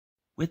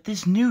With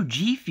this new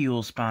G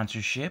Fuel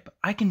sponsorship,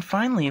 I can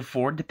finally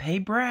afford to pay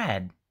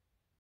Brad.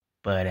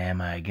 But am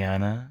I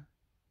gonna?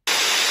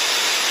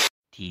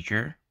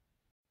 Teacher,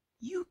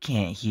 you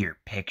can't hear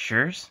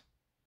pictures.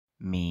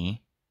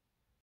 Me.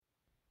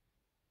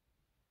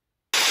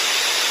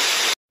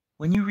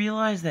 When you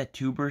realize that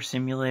Tuber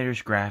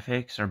Simulator's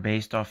graphics are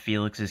based off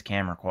Felix's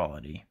camera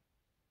quality.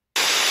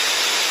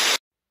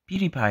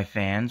 PewDiePie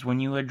fans, when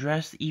you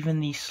address even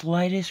the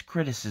slightest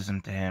criticism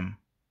to him.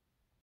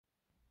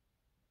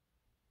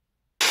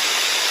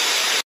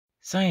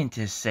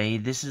 Scientists say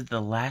this is the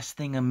last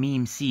thing a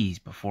meme sees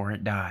before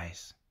it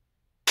dies.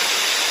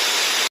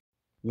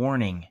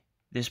 Warning,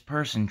 this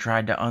person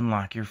tried to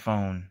unlock your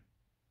phone.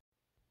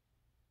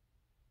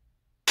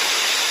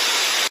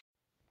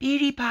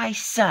 PewDiePie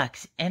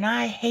sucks, and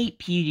I hate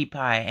PewDiePie,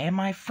 and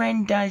my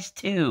friend does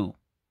too.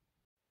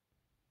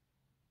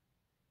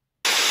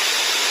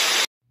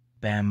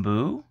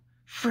 Bamboo?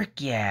 Frick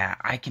yeah,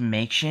 I can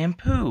make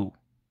shampoo.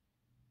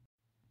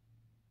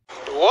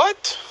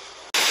 What?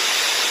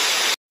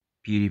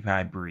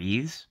 PewDiePie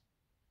breathes.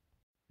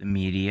 The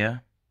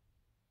media.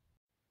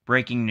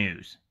 Breaking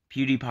news.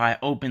 PewDiePie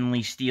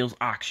openly steals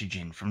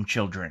oxygen from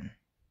children.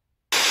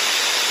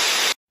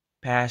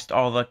 Past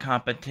all the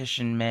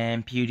competition,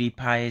 man,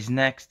 PewDiePie is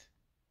next.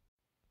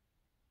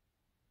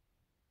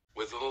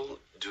 With all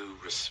due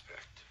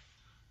respect,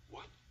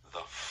 what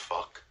the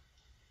fuck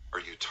are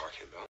you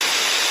talking about?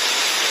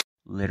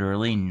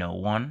 Literally no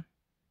one.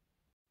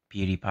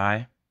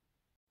 PewDiePie.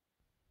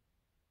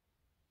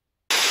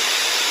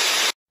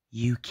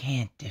 You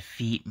can't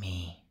defeat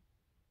me.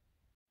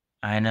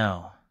 I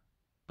know,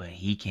 but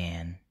he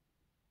can.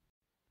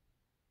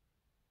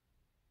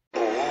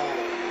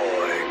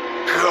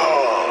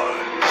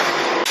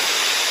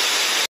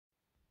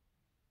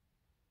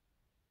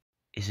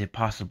 Is it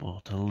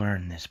possible to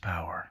learn this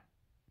power?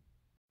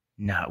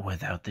 Not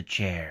without the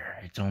chair.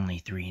 It's only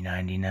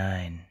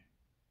 $3.99.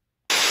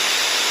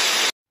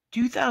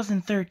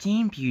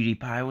 2013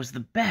 PewDiePie was the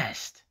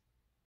best.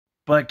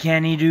 But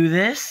can he do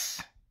this?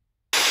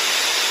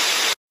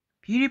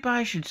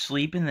 PewDiePie should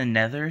sleep in the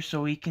nether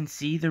so he can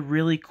see the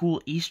really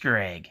cool Easter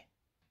egg.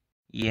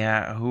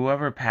 Yeah,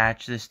 whoever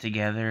patched this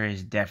together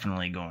is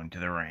definitely going to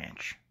the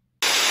ranch.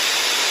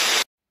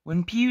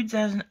 When Pewds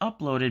hasn't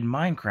uploaded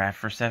Minecraft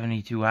for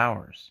 72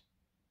 hours.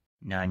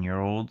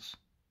 9-year-olds,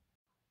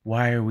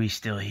 why are we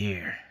still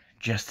here?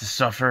 Just to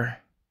suffer?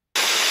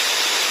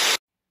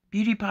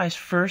 PewDiePie's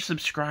first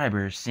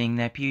subscribers seeing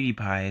that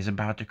PewDiePie is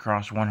about to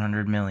cross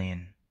 100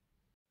 million.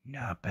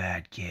 Not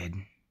bad, kid.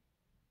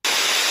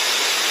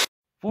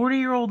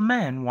 40-year-old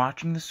men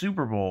watching the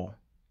Super Bowl.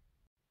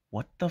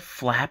 What the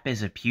flap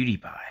is a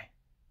PewDiePie?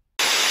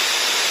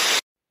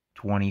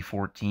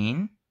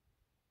 2014?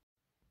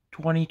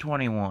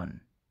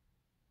 2021.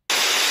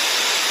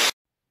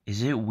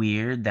 Is it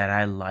weird that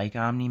I like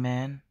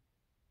Omni-Man?